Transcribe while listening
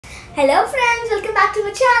Hello friends, welcome back to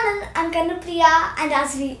my channel. I'm Kanupriya, and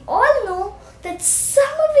as we all know that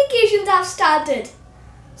summer vacations have started.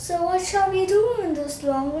 So what shall we do in this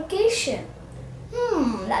long vacation?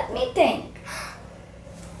 Let me think.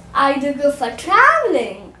 Either go for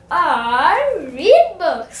traveling or read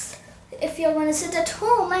books. If you're going to sit at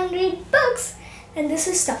home and read books, then this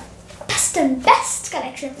is the best and best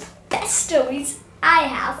collection of best stories I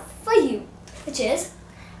have for you, which is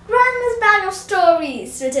Grandma's Bag of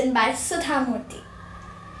Stories, written by Sudha Murthy.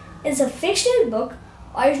 It's a fictional book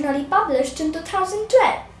originally published in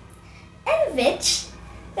 2012, in which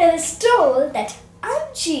it is told that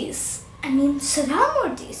Sudha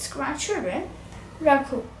Murthy's grandchildren,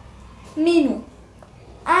 Raghu, Meenu,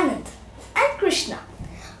 Anand, and Krishna,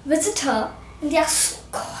 visit her in their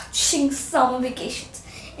scorching summer vacations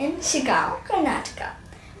in Shigaon, Karnataka,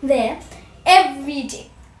 where every day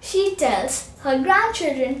she tells her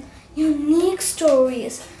grandchildren unique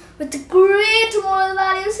stories with great moral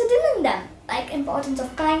values hidden in them, like importance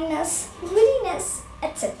of kindness, greediness,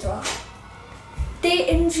 etc. They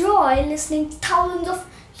enjoy listening to thousands of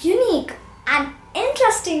unique and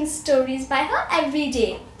interesting stories by her every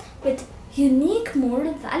day, with unique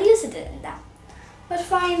moral values hidden in them. But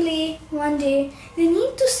finally, one day, they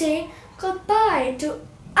need to say goodbye to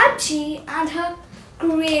Aji and her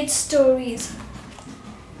great stories.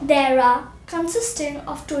 There are consisting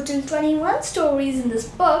of total 21 stories in this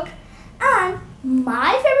book, and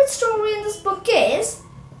my favorite story in this book is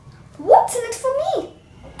What's in It For Me?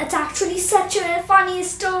 It's actually such a funny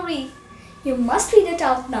story. You must read it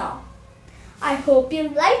out now. I hope you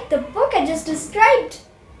liked the book I just described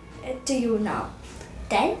it to you now.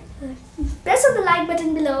 Then press on the like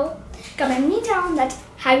button below. Comment me down that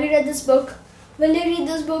have you read this book? Will you read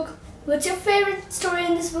this book? What's your favorite story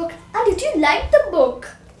in this book? And did you like the book?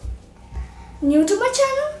 New to my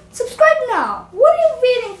channel? Subscribe now. What are you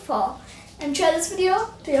waiting for? And share this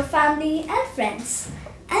video to your family and friends.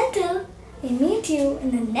 Until we meet you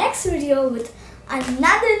in the next video with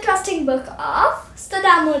another interesting book of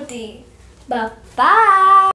Sudha Murthy. Bye-bye.